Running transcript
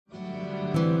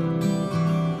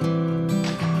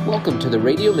Welcome to the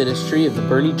radio ministry of the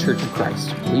Boerne Church of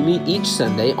Christ. We meet each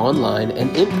Sunday online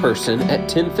and in person at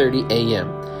 10:30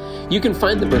 a.m. You can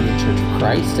find the Boerne Church of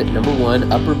Christ at number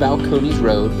 1 Upper Balcones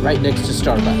Road, right next to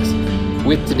Starbucks.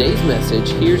 With today's message,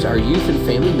 here's our youth and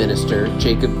family minister,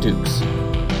 Jacob Dukes.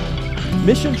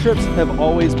 Mission trips have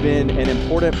always been an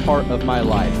important part of my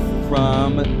life.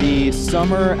 From the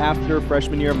summer after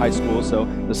freshman year of high school, so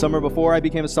the summer before I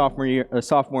became a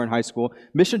sophomore in high school,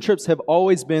 mission trips have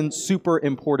always been super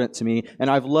important to me, and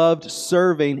I've loved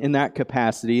serving in that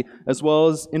capacity as well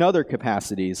as in other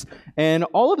capacities. And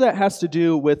all of that has to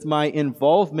do with my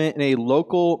involvement in a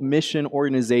local mission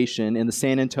organization in the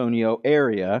San Antonio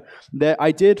area that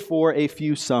I did for a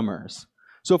few summers.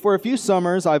 So for a few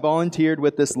summers, I volunteered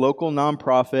with this local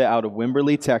nonprofit out of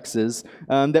Wimberley, Texas,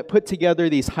 that put together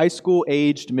these high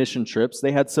school-aged mission trips.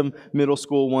 They had some middle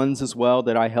school ones as well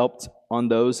that I helped on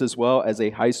those as well as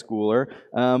a high schooler.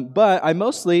 But I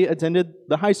mostly attended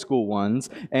the high school ones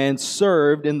and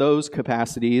served in those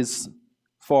capacities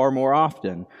far more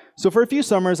often. So for a few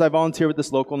summers, I volunteered with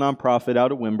this local nonprofit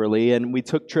out of Wimberley, and we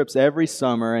took trips every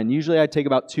summer, and usually I'd take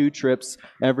about 2 trips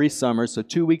every summer. So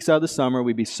 2 weeks out of the summer,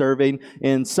 we'd be serving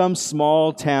in some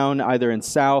small town, either in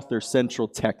South or Central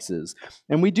Texas.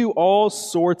 And we do all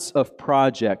sorts of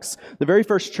projects. The very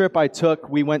first trip I took,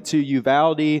 we went to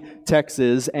Uvalde,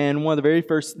 Texas, and one of the very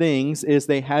first things is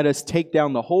they had us take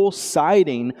down the whole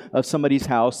siding of somebody's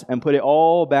house and put it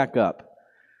all back up.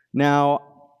 Now,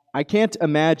 I can't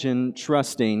imagine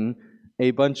trusting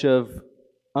a bunch of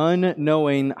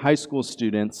unknowing high school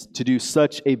students to do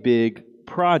such a big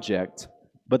project,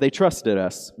 but they trusted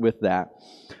us with that.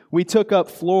 We took up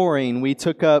flooring, we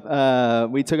took up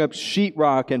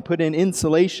sheetrock and put in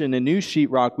insulation and new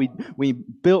sheetrock. We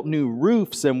built new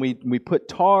roofs and we put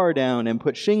tar down and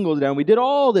put shingles down. We did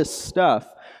all this stuff.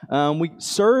 We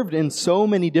served in so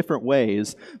many different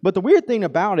ways. But the weird thing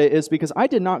about it is because I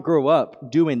did not grow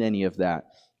up doing any of that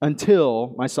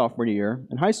until my sophomore year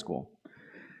in high school.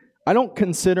 I don't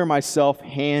consider myself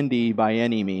handy by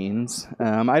any means.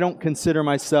 I don't consider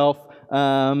myself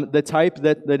the type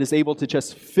that is able to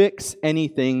just fix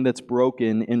anything that's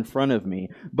broken in front of me.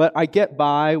 But I get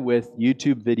by with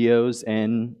YouTube videos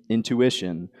and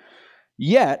intuition.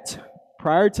 Yet,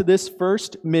 prior to this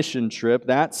first mission trip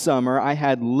that summer, I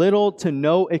had little to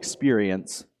no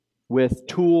experience with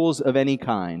tools of any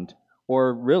kind,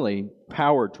 or really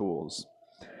power tools.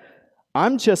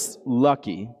 I'm just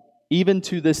lucky, even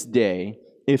to this day,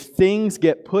 if things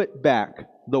get put back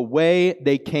the way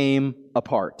they came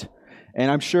apart. And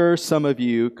I'm sure some of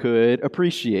you could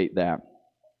appreciate that.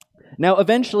 Now,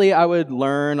 eventually, I would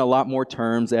learn a lot more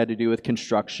terms that had to do with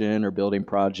construction or building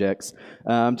projects.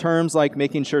 Terms like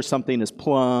making sure something is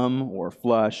plumb or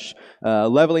flush,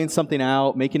 leveling something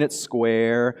out, making it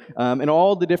square, and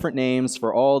all the different names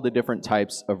for all the different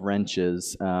types of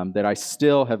wrenches that I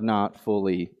still have not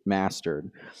fully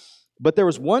mastered. But there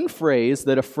was one phrase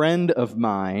that a friend of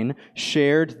mine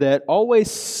shared that always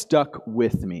stuck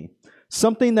with me.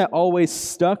 Something that always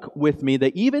stuck with me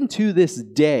that even to this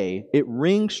day, it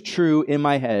rings true in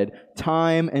my head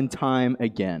time and time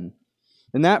again.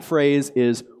 And that phrase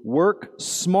is, work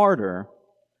smarter,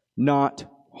 not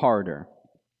harder.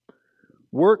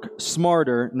 Work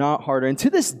smarter, not harder. And to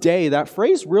this day, that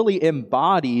phrase really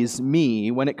embodies me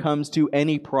when it comes to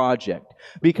any project.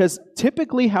 Because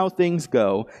typically how things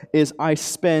go is I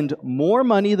spend more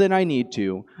money than I need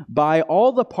to, buy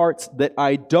all the parts that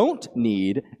I don't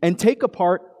need, and take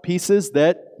apart pieces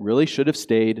that really should have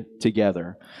stayed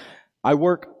together. I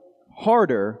work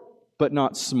harder, but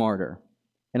not smarter.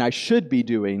 And I should be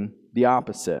doing the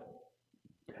opposite.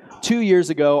 2 years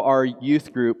ago, our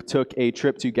youth group took a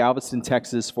trip to Galveston,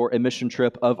 Texas for a mission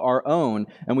trip of our own,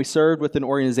 and we served with an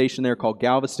organization there called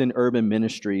Galveston Urban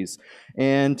Ministries.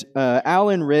 And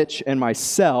Alan, Rich, and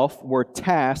myself were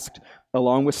tasked,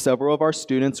 along with several of our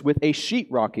students, with a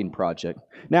sheetrocking project.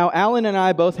 Now, Alan and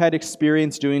I both had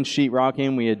experience doing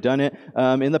sheetrocking. We had done it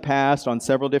in the past on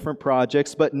several different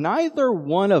projects, but neither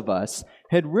one of us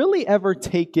had really ever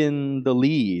taken the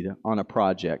lead on a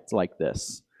project like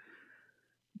this.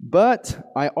 But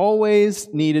I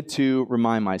always needed to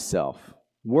remind myself,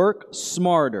 work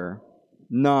smarter,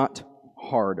 not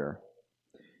harder.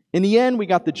 In the end, we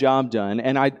got the job done,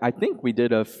 and I think we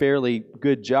did a fairly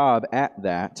good job at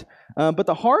that. But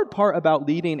the hard part about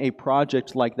leading a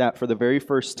project like that for the very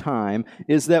first time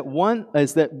is that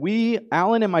we,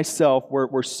 Alan and myself,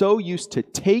 were so used to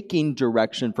taking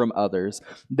direction from others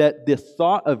that the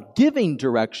thought of giving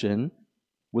direction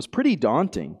was pretty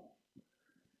daunting.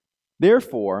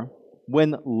 Therefore,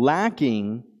 when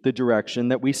lacking the direction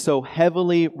that we so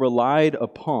heavily relied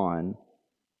upon,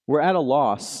 we're at a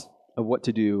loss of what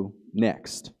to do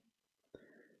next.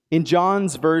 In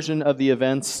John's version of the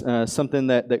events, something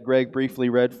that Greg briefly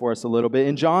read for us a little bit,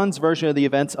 in John's version of the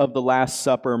events of the Last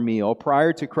Supper meal,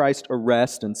 prior to Christ's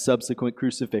arrest and subsequent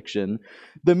crucifixion,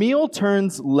 the meal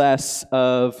turns less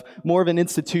of more of an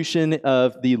institution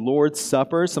of the Lord's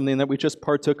Supper, something that we just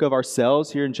partook of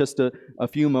ourselves here in just a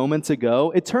few moments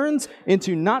ago. It turns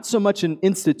into not so much an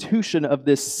institution of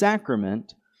this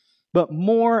sacrament, but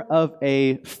more of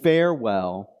a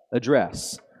farewell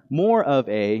address, more of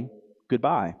a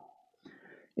goodbye.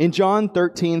 In John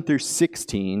 13 through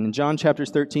 16, in John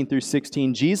chapters 13 through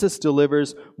 16, Jesus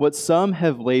delivers what some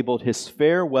have labeled his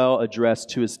farewell address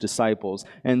to his disciples,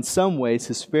 and in some ways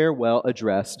his farewell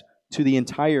address to the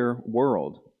entire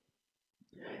world.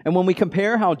 And when we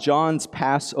compare how John's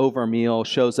Passover meal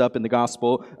shows up in the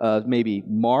Gospel of maybe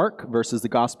Mark versus the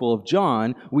Gospel of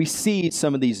John, we see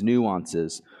some of these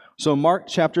nuances. So Mark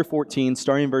chapter 14,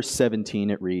 starting in verse 17,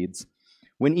 it reads,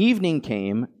 "When evening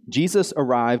came, Jesus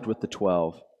arrived with the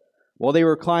 12. While they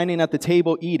were reclining at the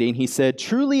table eating, he said,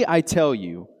 'Truly I tell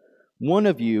you, one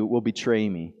of you will betray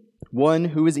me, one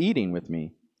who is eating with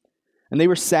me.' And they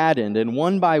were saddened, and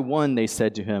one by one they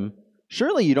said to him,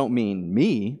 'Surely you don't mean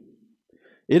me?'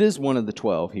 'It is one of the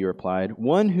 12, he replied,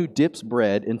 'one who dips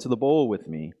bread into the bowl with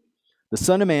me. The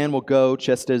Son of Man will go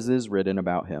just as is written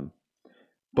about him.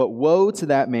 But woe to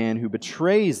that man who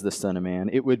betrays the Son of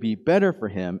Man. It would be better for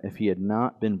him if he had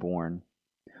not been born.'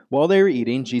 While they were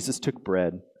eating, Jesus took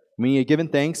bread. When he had given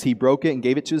thanks, he broke it and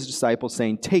gave it to his disciples,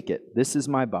 saying, 'Take it, this is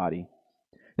my body.'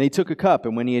 And he took a cup,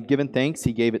 and when he had given thanks,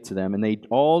 he gave it to them, and they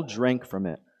all drank from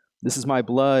it. 'This is my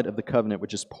blood of the covenant,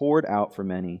 which is poured out for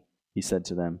many,' he said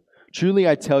to them. 'Truly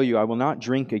I tell you, I will not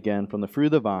drink again from the fruit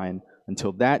of the vine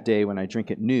until that day when I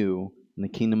drink it new in the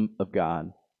kingdom of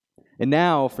God.'" And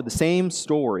now for the same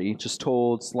story, just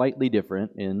told slightly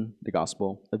different in the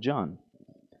Gospel of John.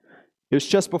 It was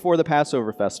just before the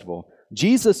Passover festival.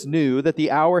 Jesus knew that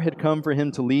the hour had come for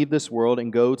him to leave this world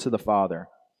and go to the Father.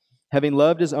 Having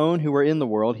loved his own who were in the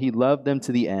world, he loved them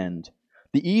to the end.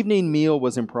 The evening meal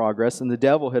was in progress, and the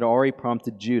devil had already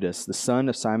prompted Judas, the son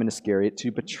of Simon Iscariot,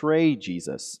 to betray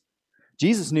Jesus.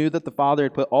 Jesus knew that the Father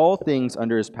had put all things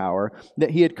under his power,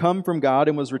 that he had come from God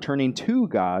and was returning to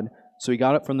God, so he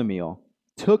got up from the meal,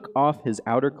 took off his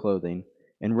outer clothing,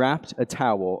 and wrapped a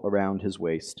towel around his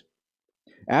waist.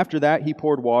 After that, he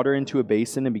poured water into a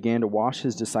basin and began to wash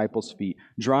his disciples' feet,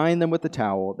 drying them with the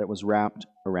towel that was wrapped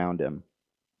around him.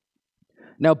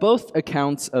 Now, both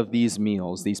accounts of these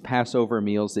meals, these Passover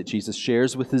meals that Jesus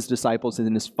shares with his disciples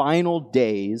in his final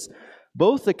days,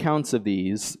 both accounts of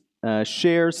these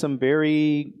share some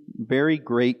very, very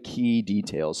great key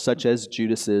details, such as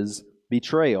Judas's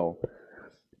betrayal.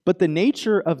 But the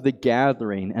nature of the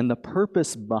gathering and the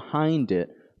purpose behind it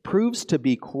proves to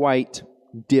be quite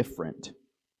different.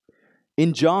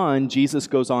 In John, Jesus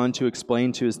goes on to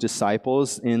explain to his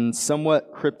disciples in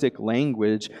somewhat cryptic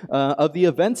language of the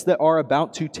events that are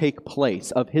about to take place,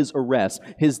 of his arrest,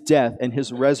 his death, and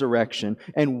his resurrection,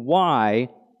 and why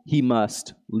he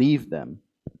must leave them.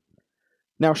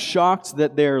 Now, shocked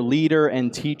that their leader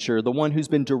and teacher, the one who's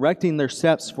been directing their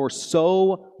steps for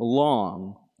so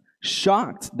long,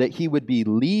 shocked that he would be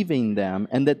leaving them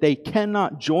and that they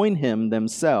cannot join him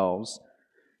themselves,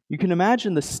 you can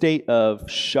imagine the state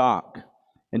of shock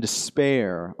and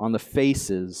despair on the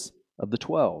faces of the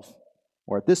 12,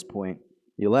 or at this point,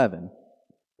 the 11.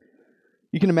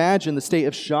 You can imagine the state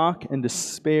of shock and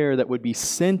despair that would be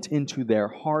sent into their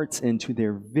hearts, into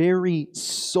their very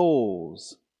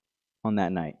souls on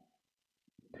that night.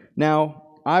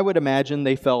 Now, I would imagine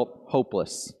they felt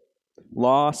hopeless,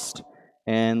 lost,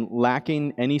 and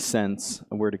lacking any sense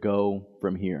of where to go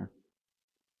from here.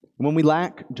 When we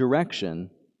lack direction,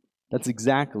 that's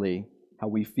exactly how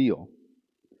we feel.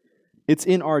 It's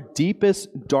in our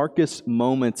deepest, darkest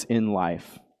moments in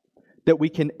life that we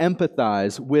can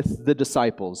empathize with the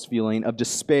disciples' feeling of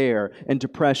despair and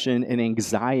depression and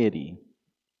anxiety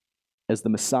as the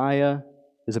Messiah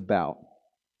is about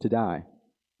to die.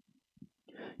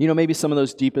 You know, maybe some of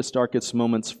those deepest, darkest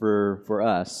moments for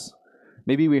us,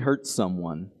 maybe we hurt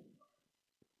someone,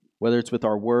 whether it's with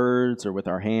our words or with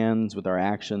our hands, with our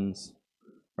actions,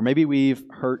 or maybe we've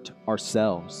hurt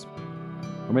ourselves,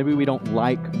 or maybe we don't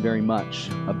like very much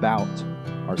about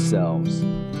ourselves.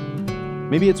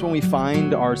 Maybe it's when we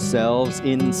find ourselves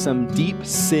in some deep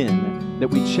sin that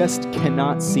we just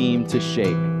cannot seem to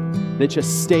shake, that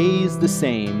just stays the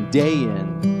same day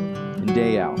in and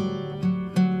day out.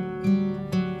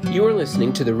 You are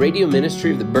listening to the radio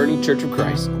ministry of the Boerne Church of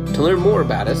Christ. To learn more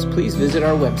about us, please visit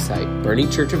our website,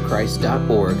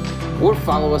 boernechurchofchrist.org, or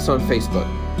follow us on Facebook.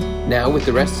 Now, with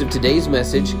the rest of today's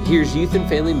message, here's Youth and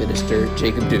Family Minister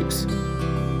Jacob Dukes.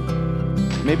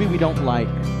 Maybe we don't like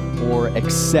or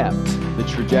accept the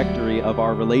trajectory of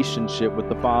our relationship with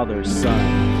the Father, Son,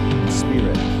 and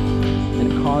Spirit,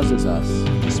 and it causes us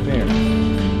despair.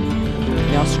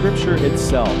 Now, Scripture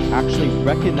itself actually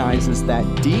recognizes that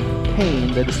deep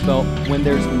pain that is felt when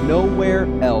there's nowhere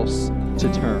else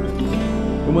to turn.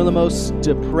 And one of the most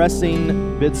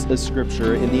depressing bits of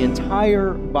Scripture in the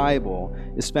entire Bible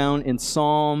is found in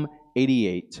Psalm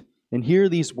 88. And hear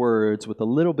these words with a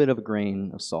little bit of a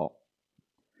grain of salt.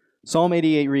 Psalm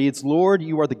 88 reads, "Lord,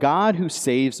 you are the God who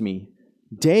saves me.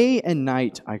 Day and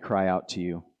night I cry out to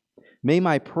you. May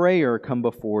my prayer come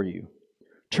before you.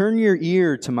 Turn your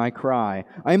ear to my cry.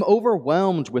 I am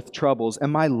overwhelmed with troubles,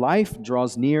 and my life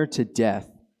draws near to death.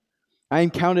 I am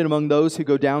counted among those who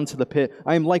go down to the pit.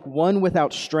 I am like one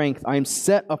without strength. I am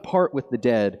set apart with the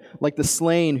dead, like the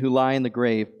slain who lie in the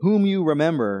grave, whom you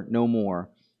remember no more,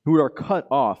 who are cut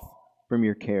off from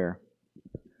your care.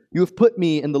 You have put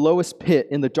me in the lowest pit,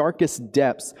 in the darkest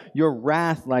depths. Your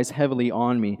wrath lies heavily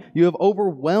on me. You have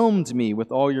overwhelmed me with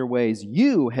all your ways.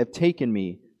 You have taken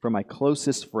me from my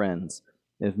closest friends,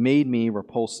 and have made me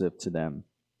repulsive to them.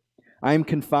 I am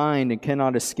confined and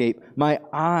cannot escape. My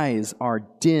eyes are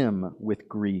dim with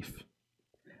grief.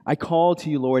 I call to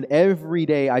you, Lord, every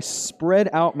day. I spread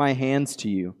out my hands to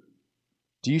you.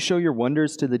 Do you show your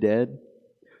wonders to the dead?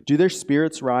 Do their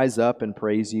spirits rise up and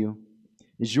praise you?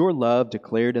 Is your love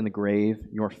declared in the grave,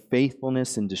 your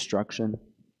faithfulness in destruction?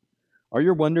 Are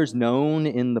your wonders known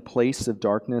in the place of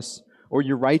darkness, or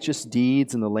your righteous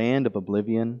deeds in the land of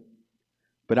oblivion?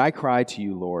 But I cry to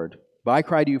you, Lord. But I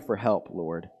cry to you for help,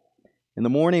 Lord. In the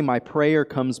morning my prayer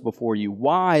comes before you.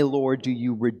 Why, Lord, do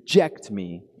you reject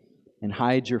me and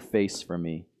hide your face from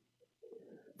me?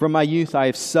 From my youth I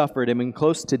have suffered and been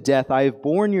close to death. I have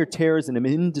borne your terrors and am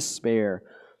in despair.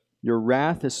 Your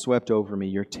wrath has swept over me.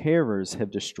 Your terrors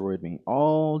have destroyed me.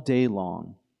 All day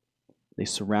long they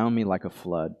surround me like a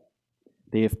flood.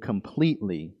 They have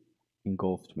completely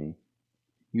engulfed me.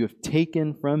 You have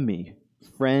taken from me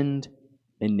friend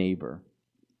and neighbor.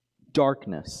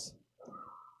 Darkness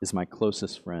is my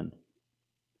closest friend."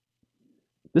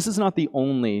 This is not the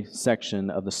only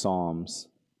section of the Psalms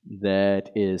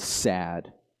that is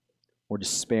sad or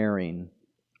despairing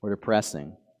or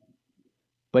depressing,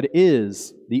 but it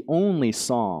is the only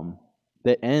psalm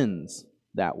that ends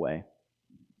that way.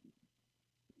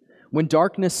 When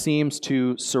darkness seems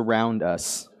to surround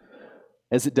us,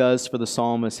 as it does for the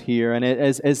psalmist here, and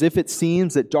as if it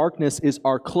seems that darkness is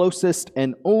our closest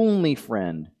and only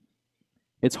friend,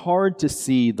 it's hard to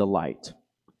see the light.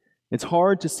 It's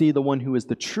hard to see the one who is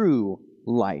the true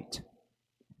light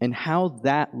and how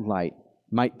that light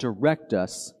might direct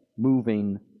us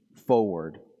moving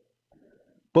forward.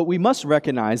 But we must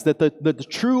recognize that the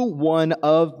true one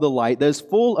of the light, that is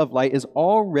full of light, is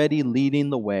already leading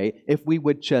the way if we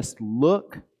would just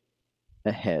look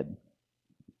ahead.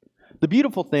 The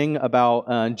beautiful thing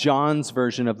about John's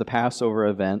version of the Passover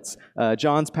events,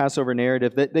 John's Passover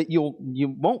narrative, that you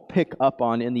won't pick up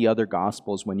on in the other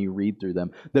Gospels when you read through them.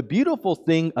 The beautiful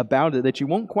thing about it that you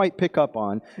won't quite pick up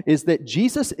on is that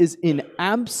Jesus is in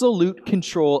absolute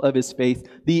control of his fate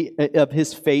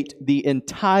the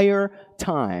entire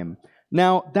time.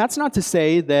 Now, that's not to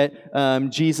say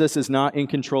that Jesus is not in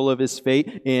control of his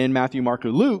fate in Matthew, Mark,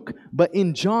 or Luke, but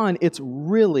in John, it's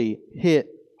really hit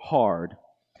hard.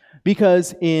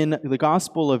 Because in the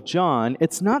Gospel of John,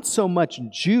 it's not so much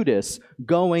Judas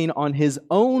going on his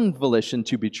own volition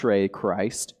to betray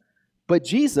Christ, but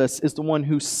Jesus is the one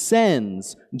who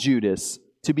sends Judas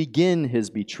to begin his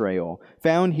betrayal,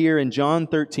 found here in John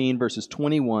 13, verses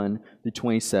 21 to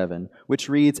 27, which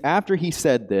reads, "After he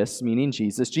said this," meaning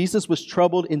Jesus was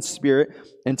troubled in spirit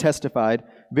and testified,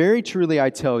 "Very truly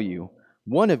I tell you,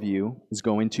 one of you is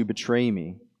going to betray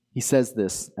me." He says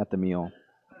this at the meal.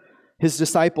 His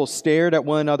disciples stared at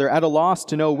one another, at a loss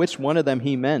to know which one of them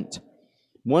he meant.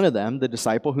 One of them, the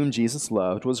disciple whom Jesus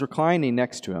loved, was reclining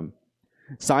next to him.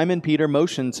 Simon Peter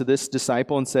motioned to this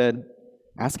disciple and said,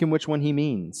 "Ask him which one he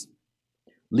means."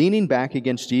 Leaning back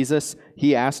against Jesus,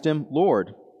 he asked him,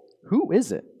 "Lord, who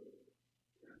is it?"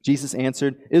 Jesus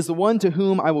answered, "It is the one to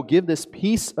whom I will give this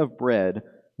piece of bread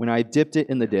when I have dipped it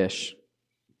in the dish."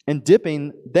 And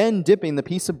dipping the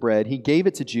piece of bread, he gave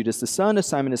it to Judas, the son of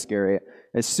Simon Iscariot.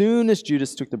 As soon as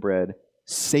Judas took the bread,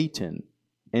 Satan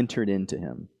entered into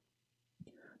him.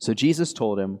 So Jesus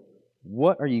told him,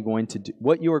 What you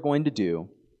are going to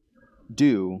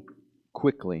do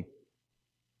quickly."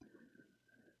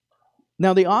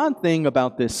 Now, the odd thing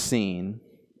about this scene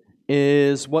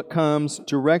is what comes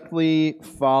directly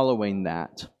following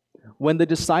that. When the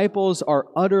disciples are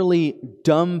utterly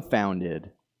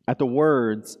dumbfounded at the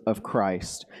words of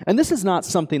Christ. And this is not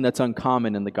something that's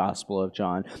uncommon in the Gospel of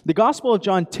John. The Gospel of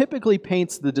John typically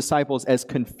paints the disciples as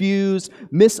confused,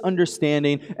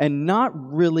 misunderstanding, and not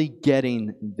really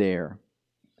getting there.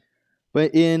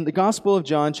 But in the Gospel of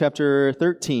John, chapter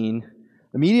 13,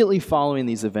 immediately following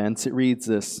these events, it reads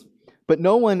this: "But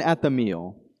no one at the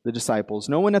meal," the disciples,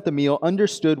 "no one at the meal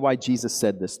understood why Jesus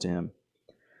said this to him.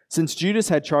 Since Judas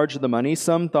had charge of the money,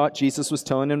 some thought Jesus was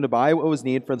telling him to buy what was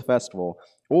needed for the festival,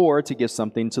 or to give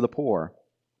something to the poor."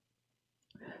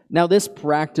 Now, this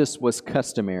practice was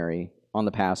customary on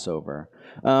the Passover.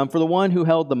 For the one who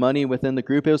held the money within the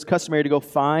group, it was customary to go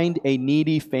find a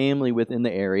needy family within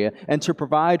the area and to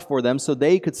provide for them so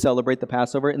they could celebrate the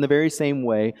Passover in the very same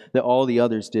way that all the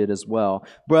others did as well.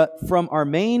 But from our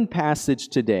main passage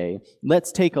today,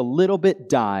 let's take a little bit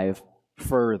dive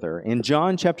further. In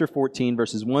John chapter 14,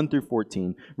 verses 1 through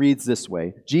 14, reads this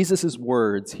way. Jesus'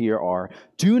 words here are,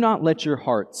 "Do not let your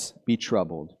hearts be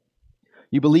troubled.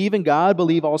 You believe in God,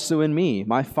 believe also in me.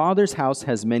 My Father's house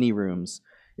has many rooms.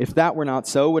 If that were not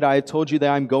so, would I have told you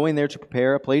that I'm going there to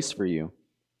prepare a place for you?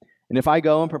 And if I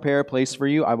go and prepare a place for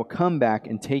you, I will come back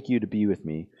and take you to be with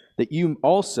me, that you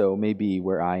also may be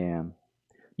where I am.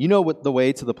 You know what the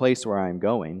way to the place where I am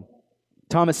going."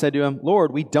 Thomas said to him,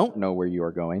 "Lord, we don't know where you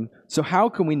are going, so how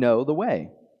can we know the way?"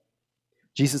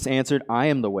 Jesus answered, "I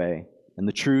am the way, and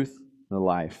the truth, and the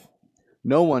life.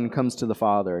 No one comes to the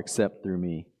Father except through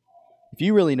me. If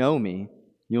you really know me,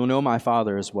 you will know my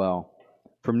Father as well.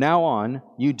 From now on,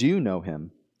 you do know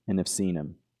him and have seen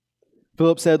him."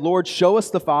 Philip said, "Lord, show us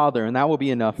the Father, and that will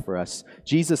be enough for us."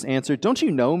 Jesus answered, "Don't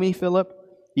you know me, Philip,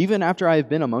 even after I have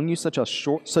been among you such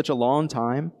a long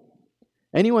time?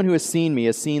 Anyone who has seen me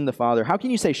has seen the Father. How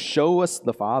can you say, 'Show us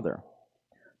the Father'?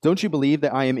 Don't you believe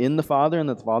that I am in the Father and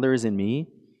that the Father is in me?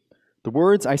 The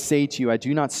words I say to you, I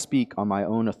do not speak on my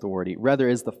own authority. Rather,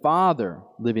 it is the Father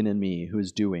living in me who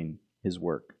is doing his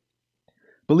work.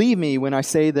 Believe me when I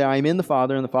say that I am in the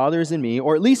Father and the Father is in me,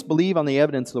 or at least believe on the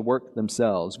evidence of the work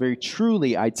themselves. Very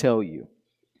truly I tell you,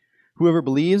 whoever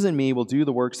believes in me will do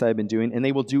the works I have been doing, and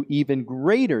they will do even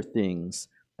greater things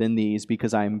than these,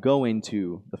 because I am going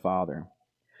to the Father.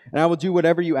 And I will do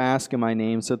whatever you ask in my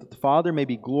name, so that the Father may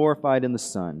be glorified in the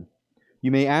Son.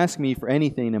 You may ask me for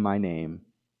anything in my name,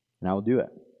 and I will do it."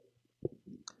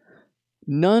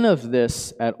 None of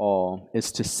this at all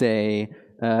is to say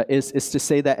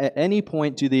that at any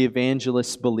point do the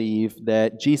evangelists believe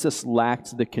that Jesus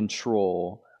lacked the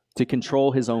control to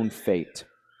control his own fate.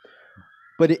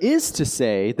 But it is to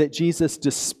say that Jesus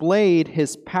displayed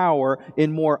his power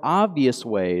in more obvious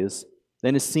ways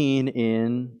than is seen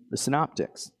in the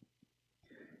synoptics.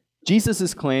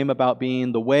 Jesus' claim about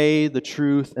being the way, the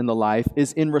truth, and the life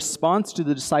is in response to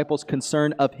the disciples'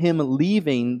 concern of him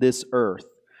leaving this earth.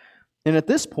 And at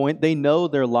this point, they know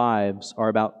their lives are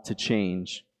about to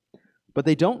change, but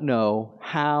they don't know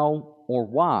how or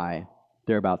why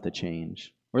they're about to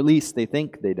change, or at least they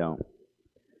think they don't.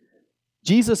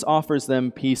 Jesus offers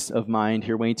them peace of mind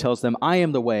here when he tells them, "I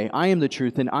am the way, I am the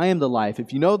truth, and I am the life.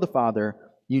 If you know the Father,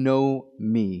 you know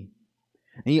me."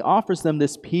 And he offers them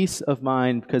this peace of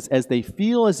mind because as they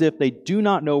feel as if they do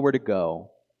not know where to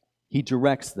go, he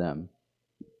directs them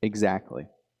exactly.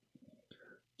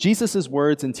 Jesus'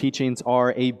 words and teachings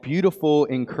are a beautiful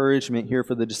encouragement here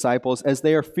for the disciples as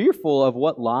they are fearful of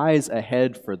what lies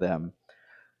ahead for them.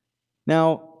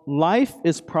 Now, life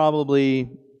is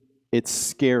probably its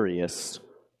scariest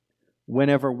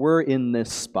whenever we're in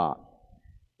this spot.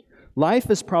 Life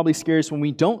is probably scariest when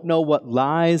we don't know what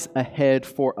lies ahead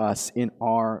for us in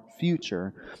our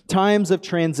future. Times of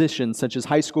transition, such as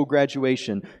high school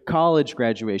graduation, college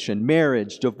graduation,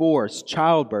 marriage, divorce,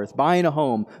 childbirth, buying a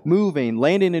home, moving,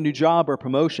 landing a new job or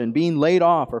promotion, being laid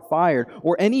off or fired,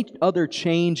 or any other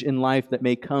change in life that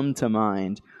may come to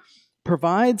mind,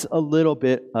 provides a little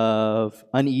bit of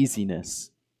uneasiness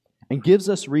and gives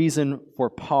us reason for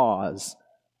pause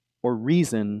or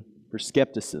reason for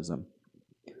skepticism.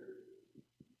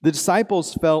 The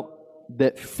disciples felt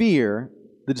that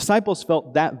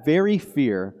very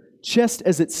fear, just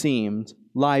as it seemed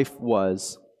life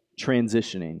was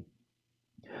transitioning.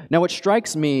 Now, what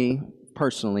strikes me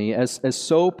personally as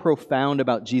so profound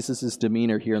about Jesus'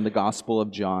 demeanor here in the Gospel of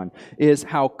John is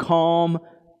how calm,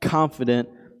 confident,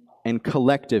 and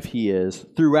collective he is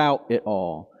throughout it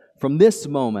all. From this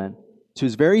moment to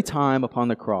his very time upon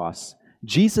the cross,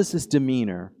 Jesus'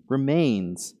 demeanor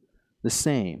remains the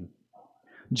same.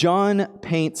 John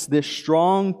paints this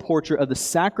strong portrait of the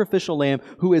sacrificial lamb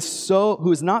who is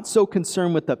not so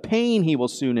concerned with the pain he will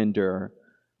soon endure,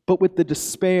 but with the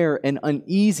despair and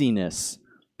uneasiness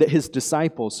that his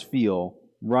disciples feel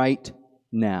right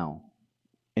now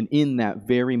and in that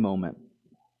very moment.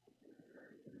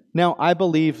 Now, I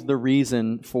believe the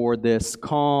reason for this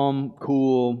calm,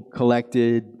 cool,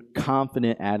 collected,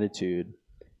 confident attitude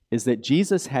is that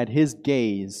Jesus had his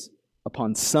gaze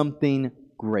upon something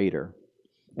greater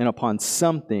and upon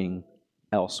something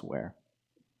elsewhere.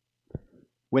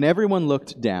 When everyone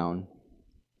looked down,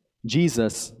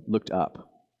 Jesus looked up.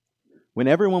 When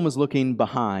everyone was looking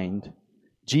behind,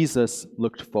 Jesus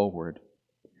looked forward.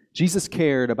 Jesus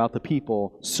cared about the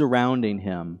people surrounding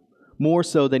him more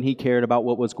so than he cared about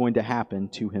what was going to happen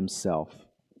to himself.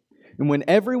 And when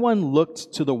everyone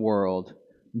looked to the world,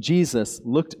 Jesus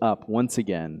looked up once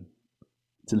again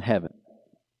to heaven.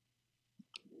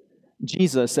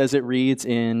 Jesus, as it reads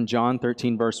in John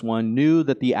 13, verse 1, knew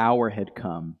that the hour had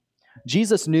come.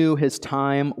 Jesus knew his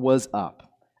time was up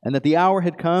and that the hour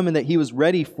had come and that he was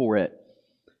ready for it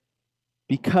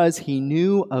because he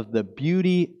knew of the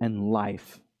beauty and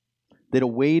life that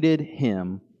awaited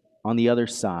him on the other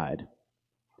side.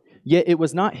 Yet it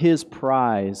was not his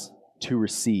prize to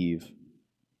receive,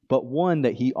 but one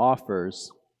that he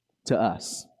offers to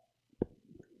us.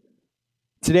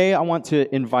 Today, I want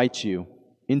to invite you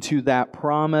into that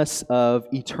promise of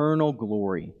eternal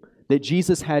glory that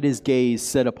Jesus had his gaze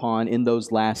set upon in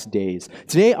those last days.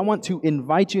 Today, I want to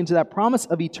invite you into that promise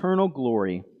of eternal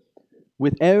glory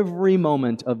with every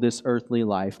moment of this earthly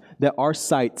life, that our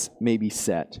sights may be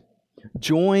set.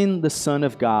 Join the Son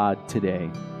of God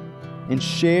today and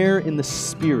share in the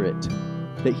Spirit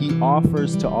that he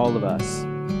offers to all of us.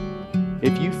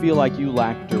 If you feel like you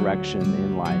lack direction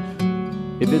in life,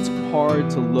 if it's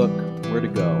hard to look where to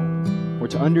go or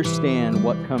to understand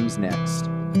what comes next,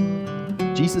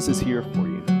 Jesus is here for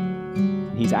you.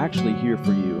 He's actually here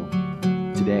for you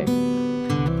today.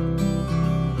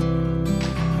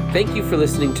 Thank you for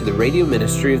listening to the radio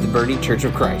ministry of the Boerne Church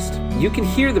of Christ. You can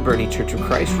hear the Boerne Church of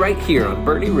Christ right here on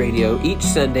Boerne Radio each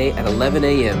Sunday at 11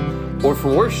 a.m. or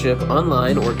for worship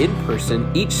online or in person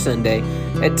each Sunday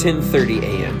at 10:30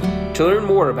 a.m. To learn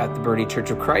more about the Boerne Church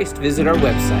of Christ, visit our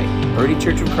website,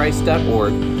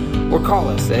 boernechurchofchrist.org, or call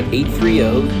us at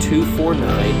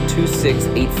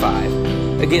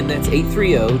 830-249-2685. Again, that's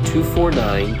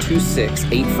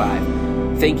 830-249-2685.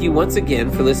 Thank you once again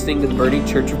for listening to the Boerne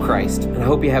Church of Christ, and I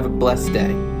hope you have a blessed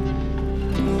day.